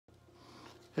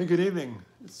Hey, good evening.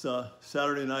 It's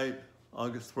Saturday night,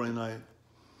 August 29th. I'm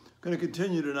going to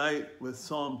continue tonight with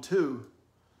Psalm 2.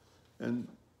 And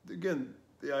again,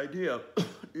 the idea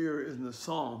here in the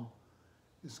Psalm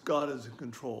is God is in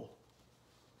control.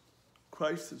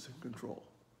 Christ is in control.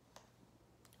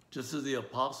 Just as the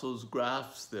apostles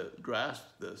grasped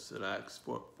this in Acts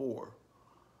 4,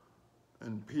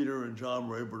 and Peter and John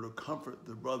were able to comfort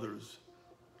their brothers,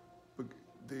 but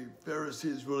the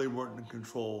Pharisees really weren't in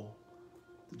control.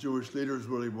 The Jewish leaders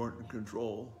really weren't in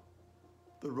control.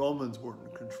 The Romans weren't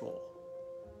in control.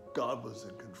 God was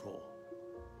in control.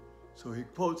 So he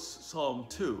quotes Psalm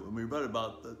 2, and we read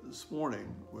about that this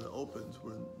morning when it opens,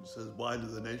 when it says, "Why do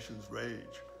the nations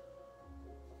rage?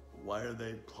 Why are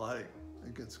they plotting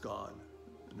against God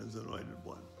and his anointed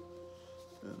one?"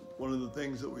 And one of the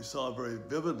things that we saw very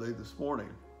vividly this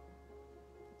morning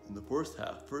in the first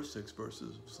 6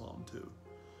 verses of Psalm 2,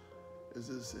 is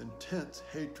this intense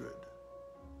hatred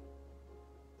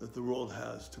that the world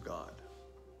has to God.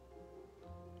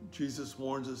 Jesus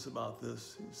warns us about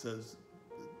this. He says,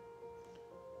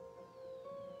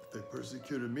 if they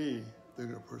persecuted me, they're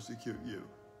going to persecute you.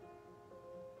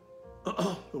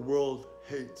 The world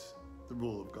hates the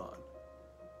rule of God.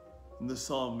 And this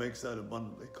psalm makes that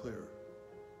abundantly clear.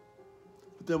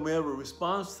 But then we have a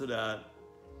response to that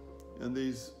in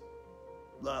these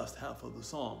last half of the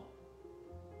psalm.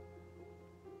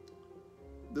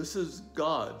 This is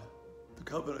God, the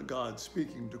covenant God,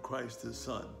 speaking to Christ, his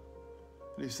son.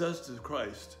 And he says to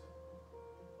Christ,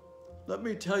 "Let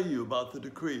me tell you about the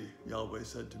decree," Yahweh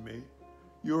said to me.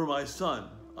 "You are my son.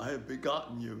 I have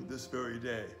begotten you this very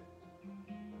day."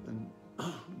 And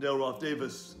Dale Roth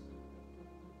Davis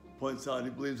points out,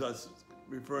 he believes that's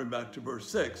referring back to verse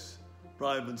 6, "For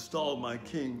I have installed my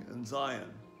king in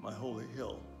Zion, my holy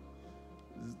hill."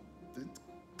 The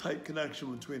tight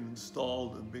connection between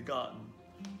installed and begotten,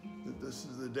 that this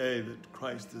is the day that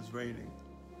Christ is reigning.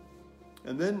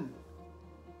 And then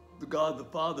the God the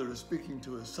Father is speaking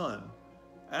to his son,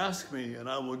 "Ask me, and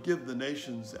I will give the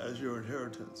nations as your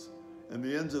inheritance, and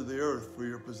the ends of the earth for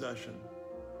your possession.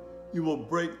 You will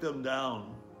break them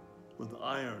down with an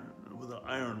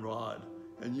iron rod,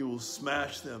 and you will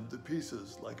smash them to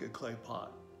pieces like a clay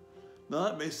pot." Now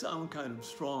that may sound kind of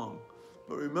strong,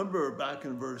 but remember back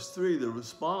in verse 3, the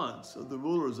response of the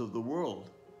rulers of the world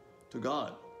to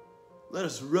God. "Let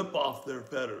us rip off their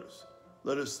fetters.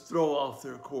 Let us throw off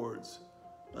their cords."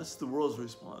 That's the world's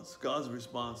response. God's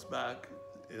response back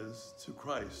is to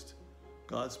Christ.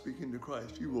 God speaking to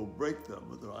Christ, "You will break them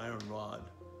with an iron rod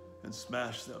and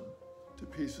smash them to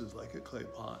pieces like a clay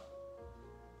pot."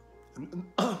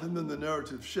 And then the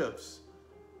narrative shifts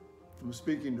from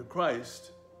speaking to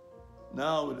Christ.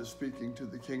 Now it is speaking to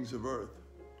the kings of earth.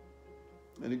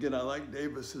 And again, I like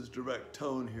Davis's direct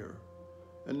tone here.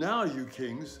 "And now, you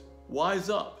kings, wise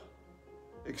up.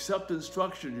 Accept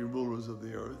instruction, you rulers of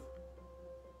the earth.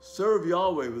 Serve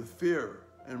Yahweh with fear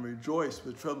and rejoice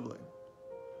with trembling."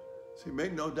 See,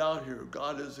 make no doubt here,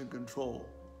 God is in control.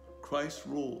 Christ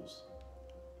rules.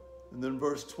 And then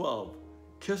verse 12,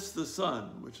 "Kiss the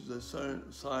Son," which is a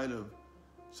sign of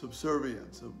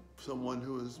subservience, of someone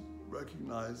who is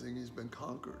recognizing he's been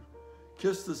conquered.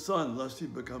 "Kiss the Son, lest he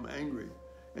become angry,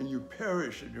 and you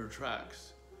perish in your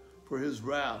tracks, for his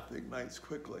wrath ignites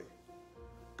quickly."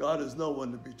 God is no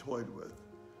one to be toyed with.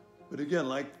 But again,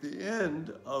 like the end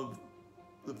of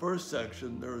the first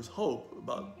section, there is hope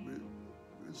about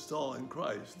installing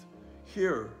Christ.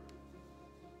 Here,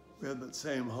 we have that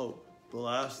same hope. The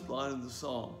last line of the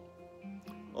psalm,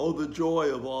 "Oh, the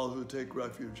joy of all who take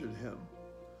refuge in him."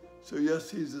 So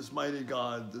yes, he's this mighty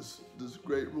God, this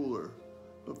great ruler.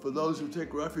 But for those who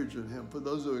take refuge in him, for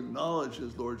those who acknowledge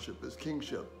his lordship, his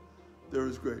kingship, there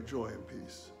is great joy and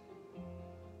peace.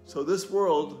 So this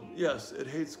world, yes, it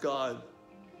hates God,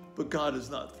 but God is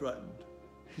not threatened.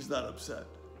 He's not upset.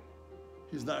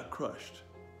 He's not crushed.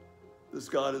 This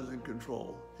God is in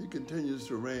control. He continues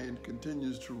to reign,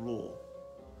 continues to rule.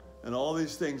 And all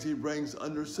these things he brings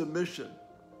under submission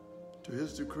to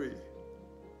his decree.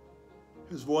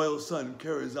 His royal son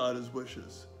carries out his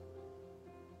wishes.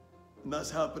 And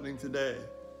that's happening today,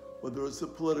 whether it's the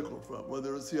political front,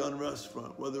 whether it's the unrest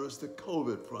front, whether it's the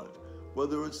COVID front,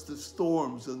 whether it's the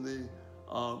storms in the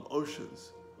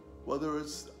oceans, whether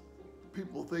it's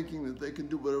people thinking that they can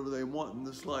do whatever they want in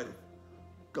this life.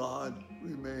 God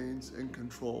remains in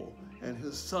control, and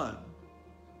his son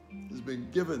has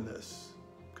been given this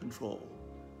control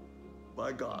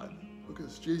by God,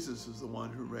 because Jesus is the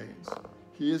one who reigns.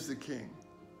 He is the King.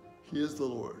 He is the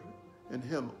Lord. In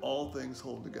him, all things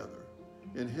hold together.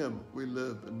 In him, we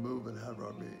live and move and have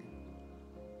our being.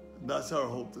 And that's our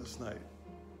hope this night.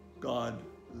 God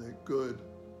is a good,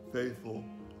 faithful,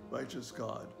 righteous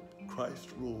God. Christ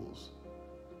rules.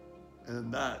 And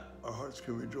in that, our hearts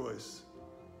can rejoice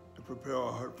and prepare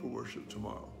our heart for worship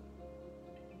tomorrow.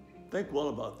 Think well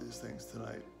about these things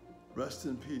tonight. Rest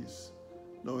in peace,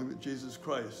 knowing that Jesus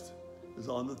Christ is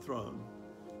on the throne,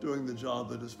 doing the job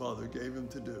that his Father gave him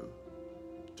to do,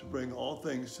 to bring all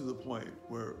things to the point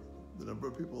where the number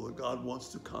of people that God wants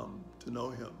to come to know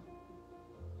him,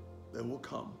 they will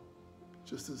come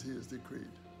just as he has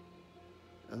decreed.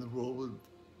 And the world will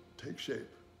take shape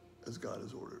as God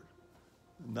has ordered.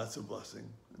 And that's a blessing,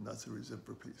 and that's a reason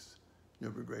for peace. You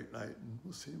have a great night, and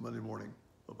we'll see you Monday morning.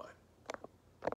 Bye-bye.